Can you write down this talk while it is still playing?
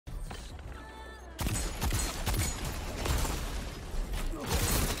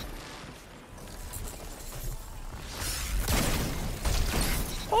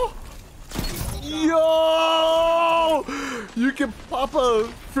You can pop a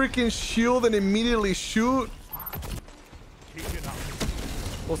freaking shield and immediately shoot.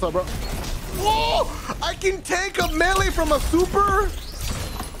 What's up, bro? Whoa! I can take a melee from a super?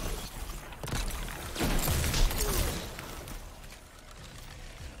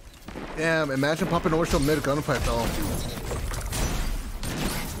 Damn, imagine popping Overshield mid gunfight though.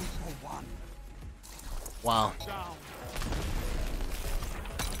 Wow.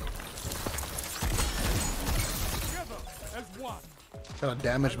 Got a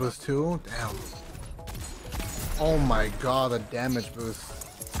damage boost too? Damn. Oh my god, the damage boost.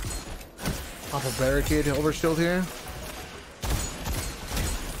 Pop a barricade Overshield here.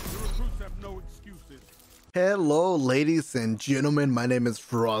 Hello ladies and gentlemen, my name is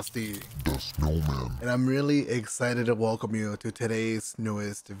Frosty, the Snowman, and I'm really excited to welcome you to today's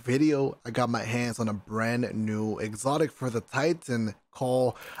newest video. I got my hands on a brand new exotic for the Titan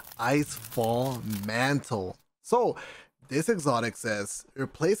called ICEFALL Mantle. So this exotic says,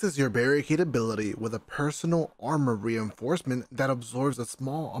 replaces your barricade ability with a personal armor reinforcement that absorbs a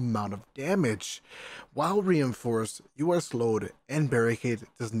small amount of damage. While reinforced, you are slowed and barricade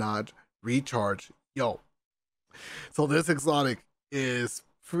does not recharge. Yo. So this exotic is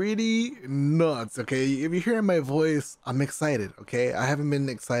pretty nuts, okay? If you're hearing my voice, I'm excited, okay? I haven't been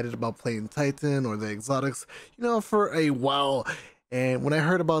excited about playing Titan or the exotics, you know, for a while. And when I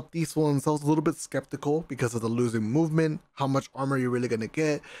heard about these ones, I was a little bit skeptical because of the losing movement, how much armor you're really gonna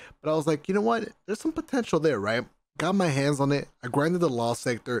get. But I was like, you know what? There's some potential there, right? Got my hands on it. I grinded the Lost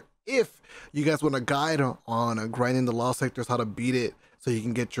Sector. If you guys want a guide on grinding the Lost Sectors, how to beat it, so you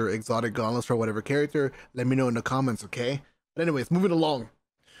can get your exotic gauntlets for whatever character, let me know in the comments, okay? But anyways, moving along.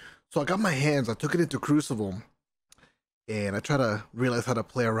 So I got my hands, I took it into Crucible, and I try to realize how to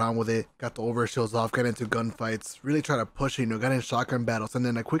play around with it. Got the overshields off, got into gunfights, really try to push it, you know, got in shotgun battles, and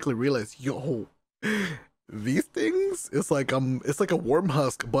then I quickly realized, yo, these things, it's like a worm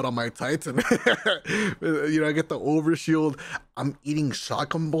husk, but on my Titan. You know, I get the overshield, I'm eating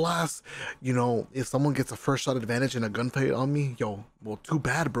shotgun blasts. You know, if someone gets a first shot advantage in a gunfight on me, yo, well, too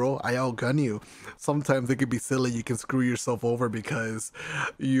bad, bro. I outgun you. Sometimes it could be silly. You can screw yourself over because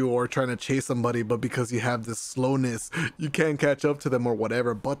you are trying to chase somebody, but because you have this slowness, you can't catch up to them or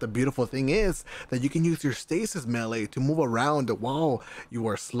whatever. But the beautiful thing is that you can use your stasis melee to move around while you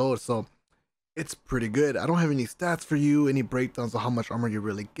are slowed. So it's pretty good. I don't have any stats for you, any breakdowns of how much armor you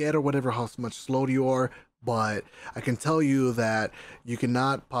really get or whatever, how much slowed you are, but I can tell you that you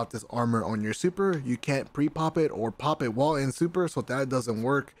cannot pop this armor on your super. You can't pre-pop it or pop it while in super, so that doesn't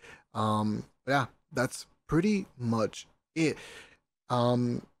work. Yeah, that's pretty much it.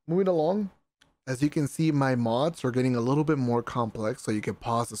 Moving along, as you can see, my mods are getting a little bit more complex, so you can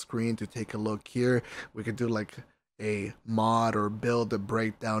pause the screen to take a look here. We could do like a mod or build a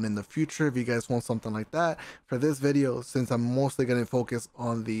breakdown in the future if you guys want something like that. For this video, since I'm mostly going to focus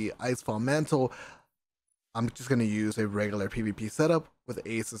on the ICEFALL Mantle, I'm just going to use a regular PvP setup with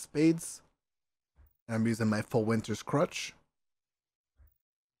Ace of Spades. I'm using my Full Winter's Crutch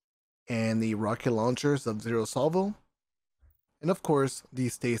and the rocket launchers of Zero Salvo, and of course the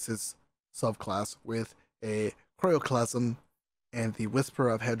Stasis subclass with a Cryoclasm and the Whisper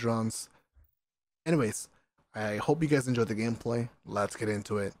of Hedrons. Anyways, I hope you guys enjoyed the gameplay. Let's get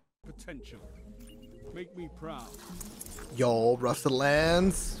into it. Potential. Make me proud. Yo, Rusted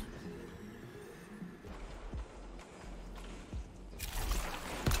Lands.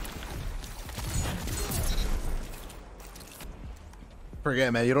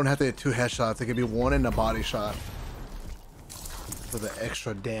 Forget, man, you don't have to hit 2 headshots. It could be 1 and a body shot for the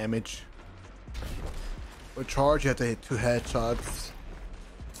extra damage. With charge, you have to hit 2 headshots.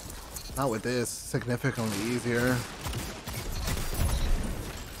 Not with this, significantly easier.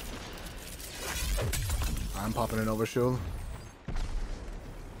 I'm popping an overshield.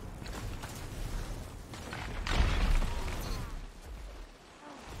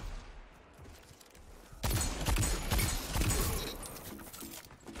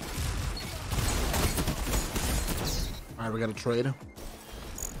 Alright, we got a trade.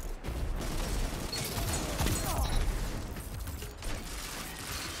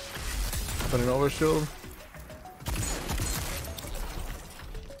 Put an overshield.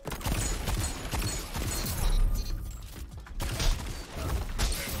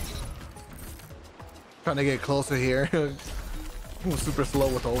 Trying to get closer here. I'm super slow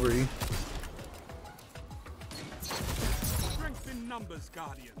with over E. Strength in numbers,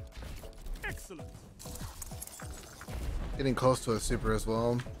 Guardian. Excellent. Getting close to a super as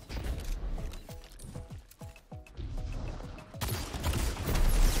well.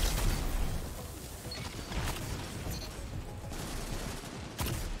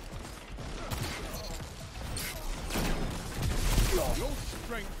 Your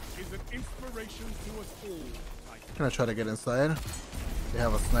strength is an inspiration to us all. I'm gonna try to get inside. They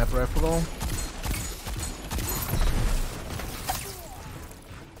have a sniper rifle though.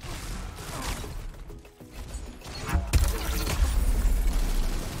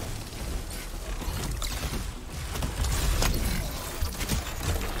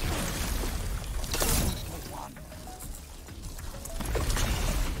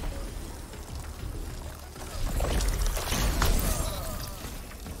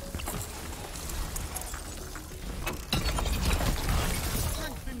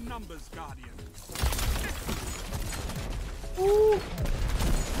 Numbers, Guardian. Ooh.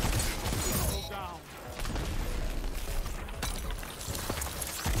 Down.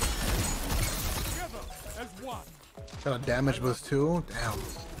 Together as one. Got a damage boost too. Damn.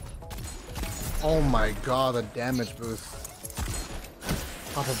 Oh my god, the damage boost.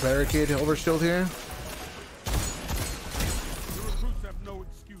 Pop a barricade, overshield here. The recruits have no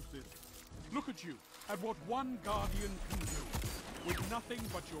excuses. Look at you, at what one Guardian can do. With nothing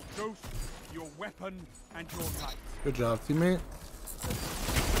but your ghost, your weapon, and your light. Good job, teammate.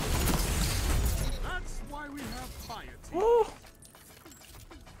 That's why we have piety. Woo!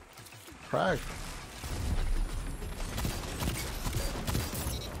 Crack.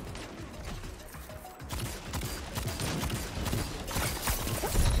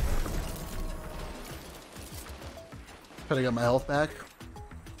 Try to get my health back.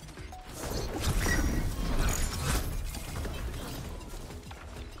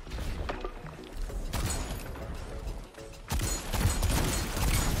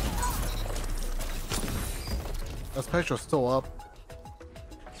 That spectre's still up.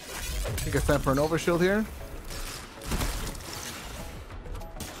 I think it's time for an overshield here.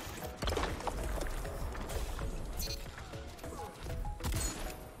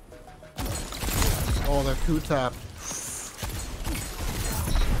 Oh, that 2-tap.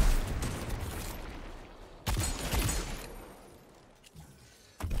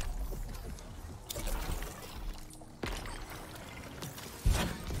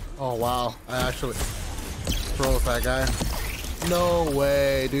 Oh wow, I actually froze that guy. No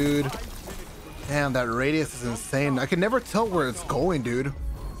way, dude. Damn, that radius is insane. I can never tell where it's going, dude.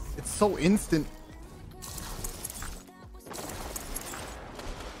 It's so instant.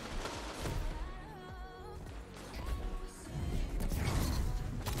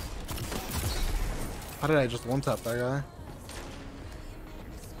 How did I just one-tap that guy?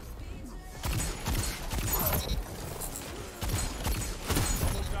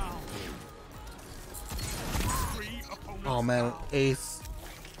 Oh man, ace.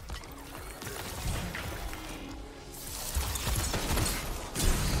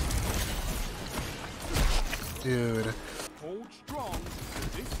 Dude. Hold strong.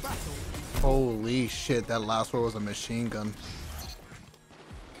 This battle. Holy shit, that last one was a machine gun.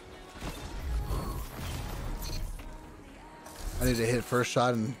 I need to hit first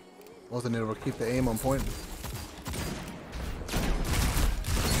shot and wasn't able to keep the aim on point.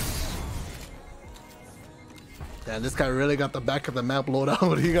 Damn, this guy really got the back of the map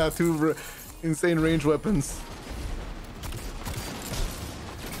loadout. He got two insane range weapons.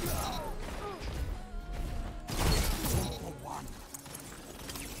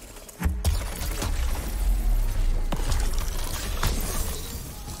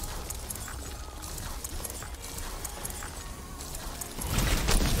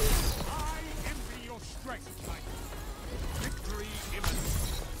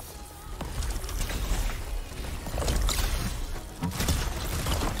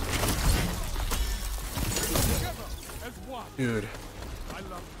 Dude,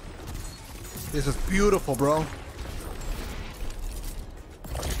 this is beautiful, bro.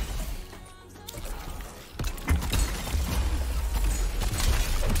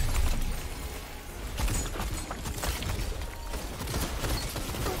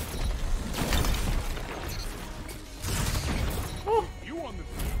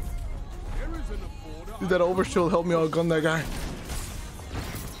 Dude, that overshield helped me outgun that guy.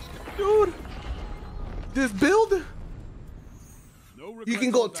 Dude, this build, you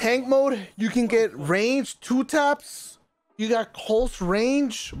can go tank mode, you can get range, 2-taps, you got close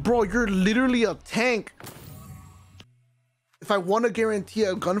range. Bro, you're literally a tank. If I want to guarantee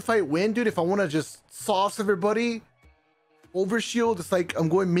a gunfight win, dude, if I want to just sauce everybody, overshield, it's like I'm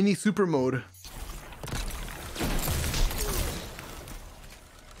going mini super mode.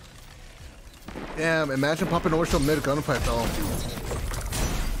 Damn, imagine popping overshield mid gunfight though.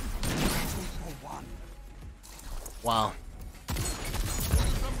 Wow.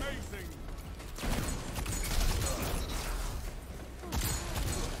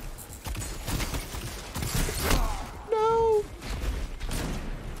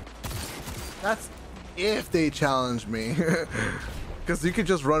 That's if they challenge me. Because you could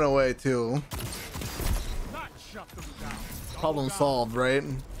just run away too. That shut them down. Problem solved, right?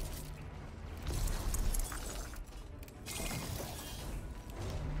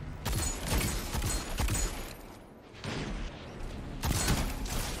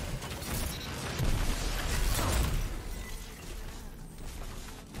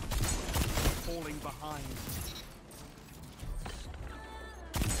 Falling behind.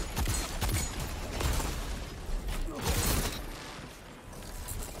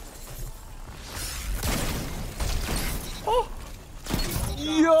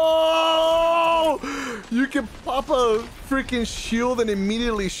 Yo! You can pop a freaking shield and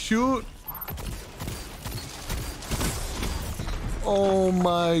immediately shoot. Oh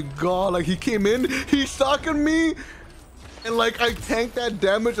my god, like he came in, he shotgunned me, and like I tanked that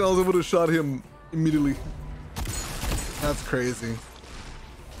damage and I was able to shot him immediately. That's crazy.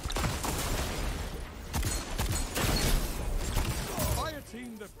 By a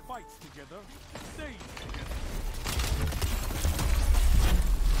team that fights together, stays together.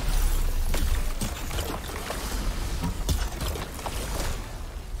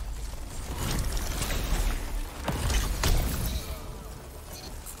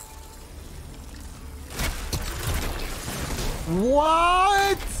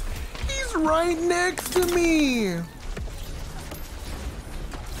 What? He's right next to me.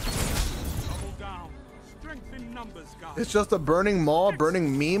 Double down. Strength in numbers, guys. It's just a burning maul,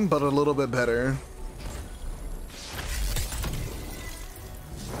 burning meme, but a little bit better.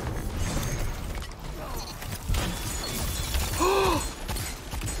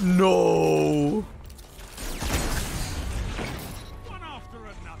 No. One after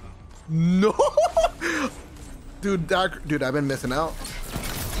another. No. Dude, I've been missing out.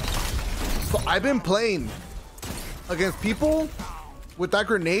 So I've been playing against people with that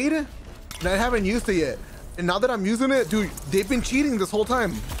grenade, and I haven't used it yet. And now that I'm using it, dude, they've been cheating this whole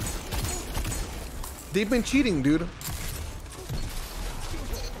time. They've been cheating, dude.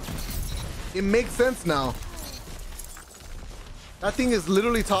 It makes sense now. That thing is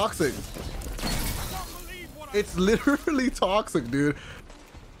literally toxic. It's literally toxic, dude.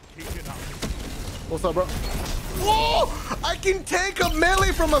 What's up, bro? Whoa! I can tank a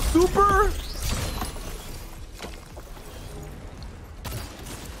melee from a super?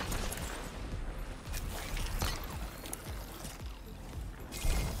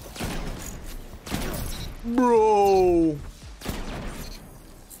 Bro.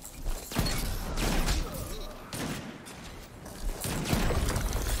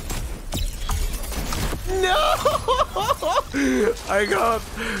 No! I got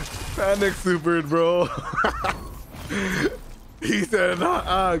panic supered, bro. He said,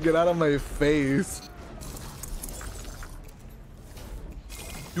 get out of my face.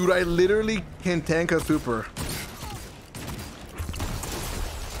 Dude, I literally can tank a super.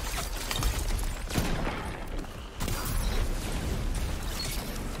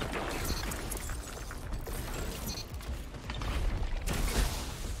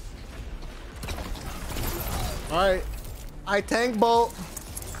 All right, I tank bolt.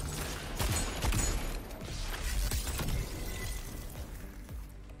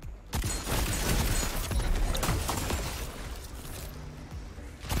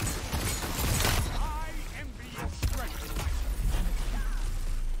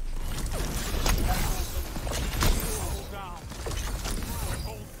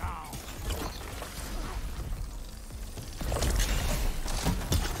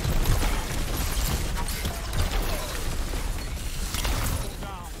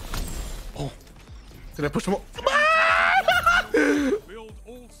 Did I push him up? Build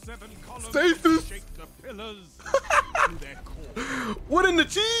all 7 columns. Stasis. Shake the pillars to their core. What in the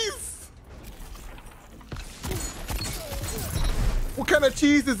cheese? What kind of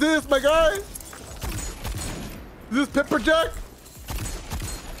cheese is this, my guy? Is this pepper jack?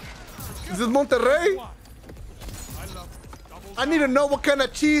 Is this Monterrey? I need to know what kind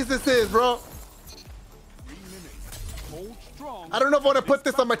of cheese this is, bro. 3 minutes. Hold strong. I don't know if I want to put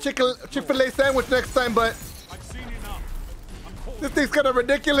this on my Chick-fil-A sandwich next time, but I've seen enough. I'm calling this thing's kind of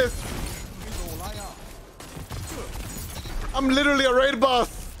ridiculous. is all I ask. I'm literally a raid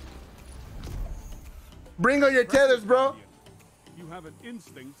boss. Bring on your tethers, bro. You have an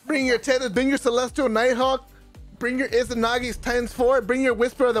instinct. Bring your tethers. Bring your Celestial Nighthawk. Bring your Izanagi's ×4. Bring your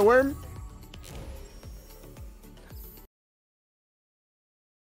Whisper of the Worm.